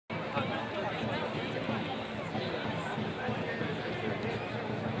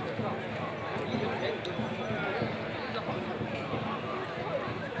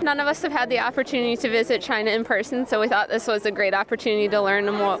None of us have had the opportunity to visit China in person, so we thought this was a great opportunity to learn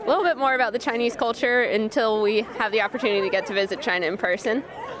a little bit more about the Chinese culture until we have the opportunity to get to visit China in person.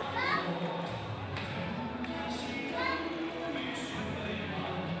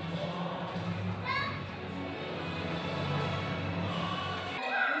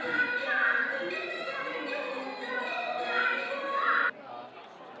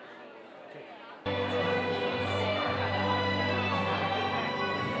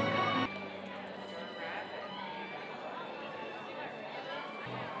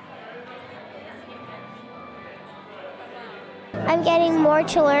 I'm getting more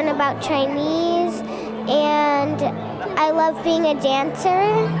to learn about Chinese, and I love being a dancer.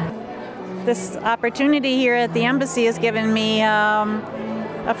 This opportunity here at the embassy has given me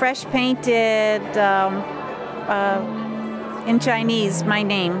a fresh painted, in Chinese, my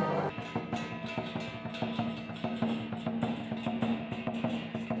name.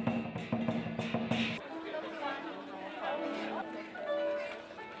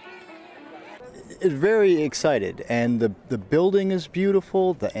 Very excited, and the building is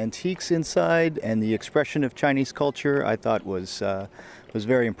beautiful, the antiques inside, and the expression of Chinese culture I thought was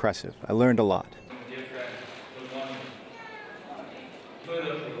very impressive. I learned a lot. Dear friends, good morning.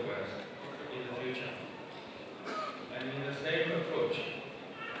 Further progress in the future. And in the same approach,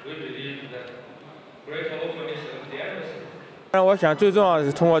 we believe that greater openness of the embassy. 我想最重要的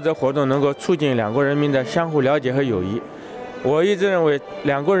是通过这活动能够促进两国人民的相互了解和友谊。我一直认为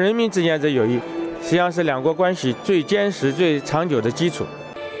两国人民之间的友谊实际上是两国关系最坚实、最长久的基础。